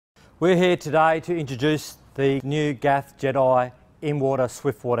We're here today to introduce the new Qfes Jedi in-water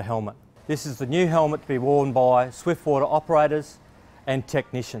Swiftwater helmet. This is the new helmet to be worn by Swiftwater operators and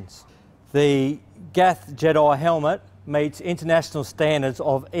technicians. The Qfes Jedi helmet meets international standards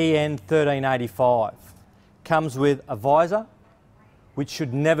of EN 1385. Comes with a visor, which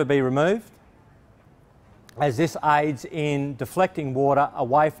should never be removed, as this aids in deflecting water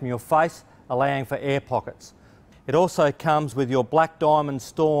away from your face, allowing for air pockets. It also comes with your Black Diamond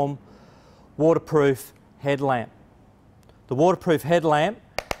Storm waterproof headlamp. The waterproof headlamp,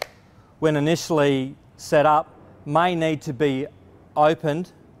 when initially set up, may need to be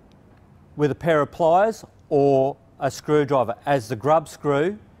opened with a pair of pliers or a screwdriver, as the grub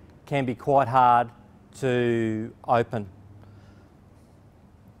screw can be quite hard to open.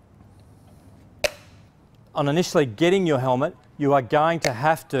 On initially getting your helmet, you are going to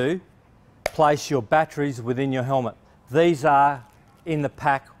have to place your batteries within your helmet. These are in the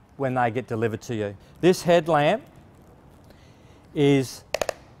pack when they get delivered to you. This headlamp is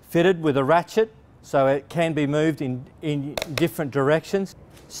fitted with a ratchet so it can be moved in different directions.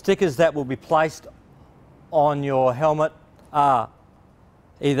 Stickers that will be placed on your helmet are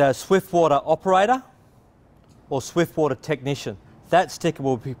either Swiftwater operator or Swiftwater technician. That sticker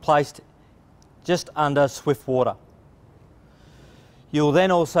will be placed just under Swiftwater. You'll then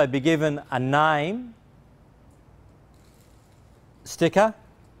also be given a name sticker,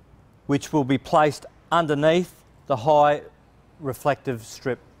 which will be placed underneath the high reflective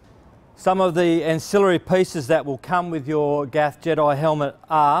strip. Some of the ancillary pieces that will come with your Qfes Jedi helmet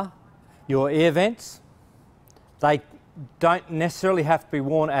are your air vents. They don't necessarily have to be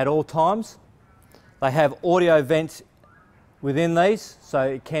worn at all times. They have audio vents within these, so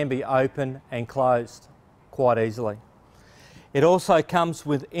it can be open and closed quite easily. It also comes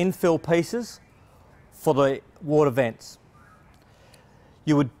with infill pieces for the water vents.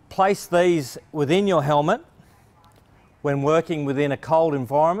 You would place these within your helmet when working within a cold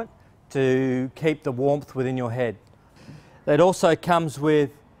environment to keep the warmth within your head. It also comes with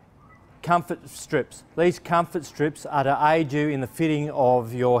comfort strips. These comfort strips are to aid you in the fitting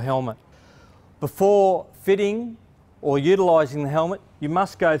of your helmet. Before fitting or utilising the helmet, you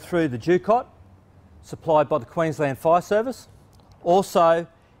must go through the Ducot supplied by the Queensland Fire Service. Also,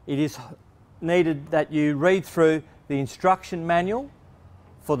 it is needed that you read through the instruction manual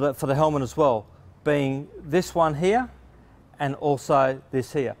for the helmet as well, being this one here and also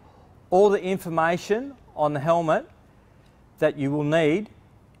this here. All the information on the helmet that you will need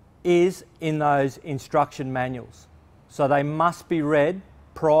is in those instruction manuals. So they must be read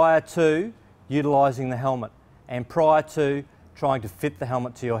prior to utilising the helmet and prior to trying to fit the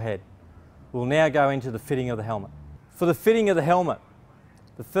helmet to your head. We'll now go into the fitting of the helmet. For the fitting of the helmet,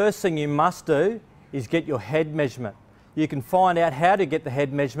 the first thing you must do is get your head measurement. You can find out how to get the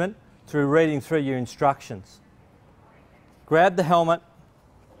head measurement through reading through your instructions. Grab the helmet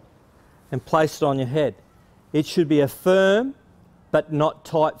and place it on your head. It should be a firm but not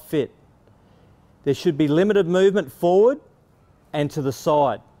tight fit. There should be limited movement forward and to the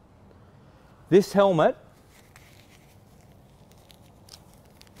side. This helmet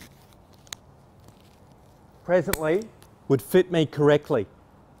presently would fit me correctly,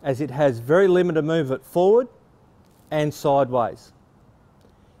 as it has very limited movement forward and sideways.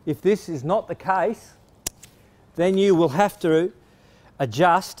 If this is not the case, then you will have to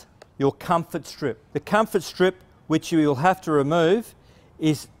adjust your comfort strip. The comfort strip which you will have to remove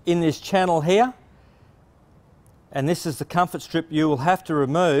is in this channel here, and this is the comfort strip you will have to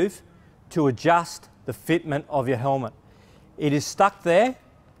remove to adjust the fitment of your helmet. It is stuck there.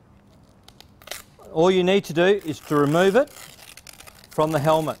 All you need to do is to remove it from the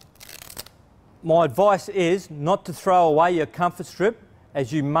helmet. My advice is not to throw away your comfort strip,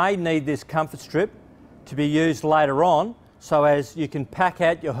 as you may need this comfort strip to be used later on, so as you can pack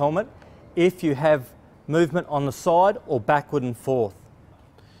out your helmet if you have movement on the side or backward and forth.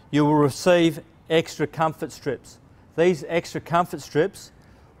 You will receive extra comfort strips. These extra comfort strips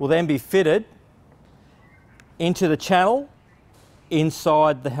will then be fitted into the channel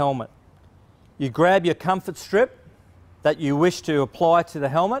inside the helmet. You grab your comfort strip that you wish to apply to the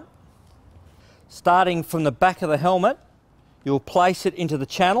helmet. Starting from the back of the helmet, you'll place it into the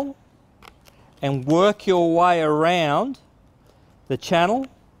channel and work your way around the channel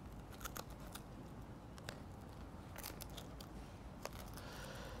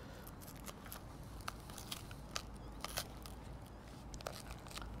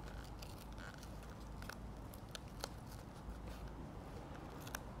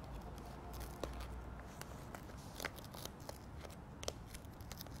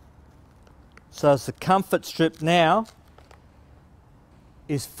So as the comfort strip now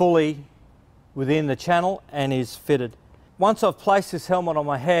is fully within the channel and is fitted. Once I've placed this helmet on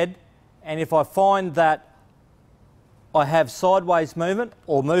my head, and if I find that I have sideways movement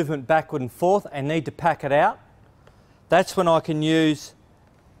or movement backward and forth and need to pack it out, that's when I can use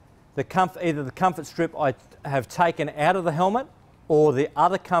either the comfort strip I have taken out of the helmet or the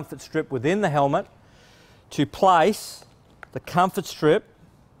other comfort strip within the helmet to place the comfort strip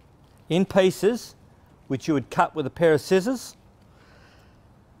in pieces, which you would cut with a pair of scissors,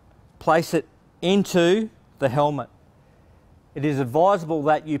 place it into the helmet. It is advisable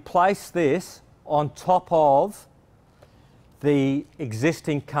that you place this on top of the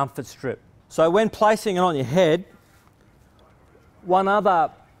existing comfort strip. So when placing it on your head, one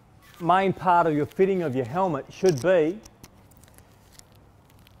other main part of your fitting of your helmet should be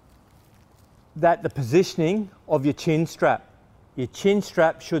that the positioning of your chin strap. Your chin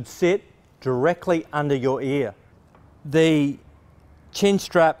strap should sit directly under your ear. The chin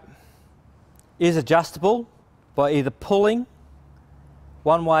strap is adjustable by either pulling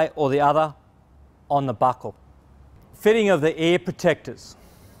one way or the other on the buckle. Fitting of the ear protectors.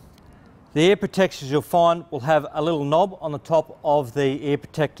 The ear protectors you'll find will have a little knob on the top of the ear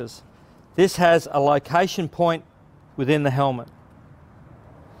protectors. This has a location point within the helmet.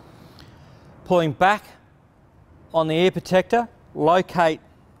 Pulling back on the ear protector, locate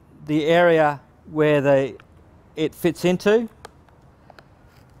the area where it fits into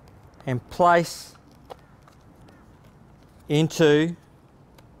and place into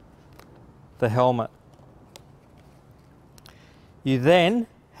the helmet. You then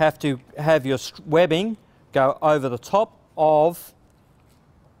have to have your webbing go over the top of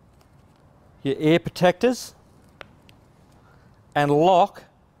your ear protectors and lock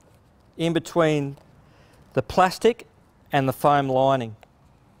in between the plastic and the foam lining,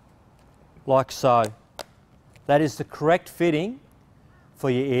 like so. That is the correct fitting for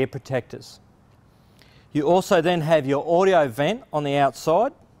your ear protectors. You also then have your audio vent on the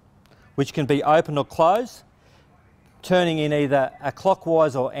outside, which can be open or closed, turning in either a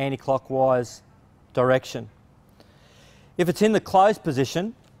clockwise or anti-clockwise direction. If it's in the closed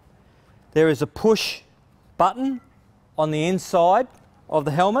position, there is a push button on the inside of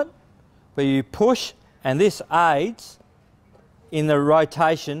the helmet where you push, and this aids in the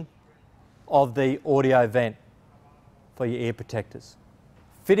rotation of the audio vent for your ear protectors.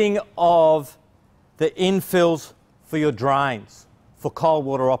 Fitting of the infills for your drains for cold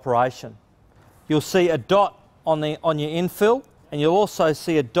water operation. You'll see a dot on your infill, and you'll also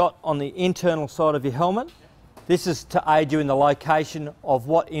see a dot on the internal side of your helmet. This is to aid you in the location of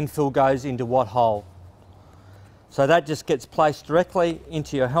what infill goes into what hole. So that just gets placed directly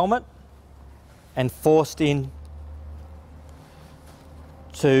into your helmet and forced in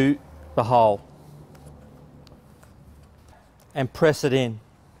to the hole and press it in.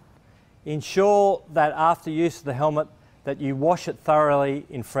 Ensure that after use of the helmet that you wash it thoroughly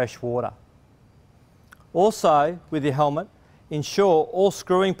in fresh water. Also, with your helmet, ensure all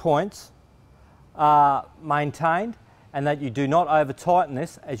screwing points are maintained and that you do not over tighten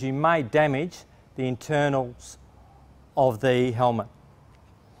this, as you may damage the internals of the helmet.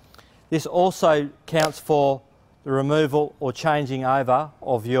 This also counts for the removal or changing over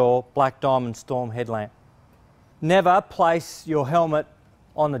of your Black Diamond Storm headlamp. Never place your helmet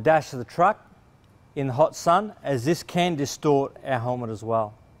on the dash of the truck in the hot sun, as this can distort our helmet as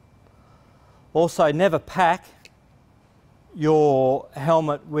well. Also, never pack your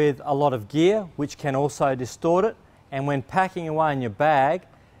helmet with a lot of gear, which can also distort it, and when packing away in your bag,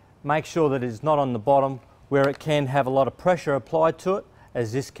 make sure that it is not on the bottom where it can have a lot of pressure applied to it,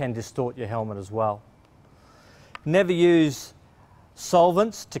 as this can distort your helmet as well. Never use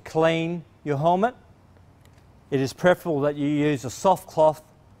solvents to clean your helmet. It is preferable that you use a soft cloth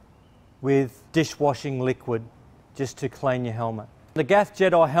with dishwashing liquid just to clean your helmet. The Gaff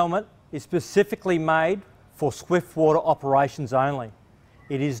Jedi helmet is specifically made for Swiftwater operations only.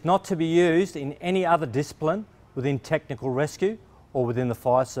 It is not to be used in any other discipline within technical rescue or within the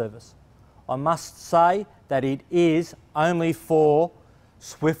fire service. I must say that it is only for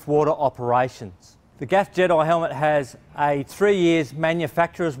Swiftwater operations. The Gaff Jedi helmet has a 3 years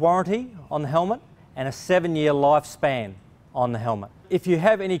manufacturer's warranty on the helmet and a 7-year lifespan on the helmet. If you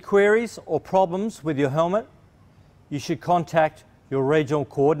have any queries or problems with your helmet, you should contact your regional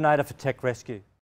coordinator for tech rescue.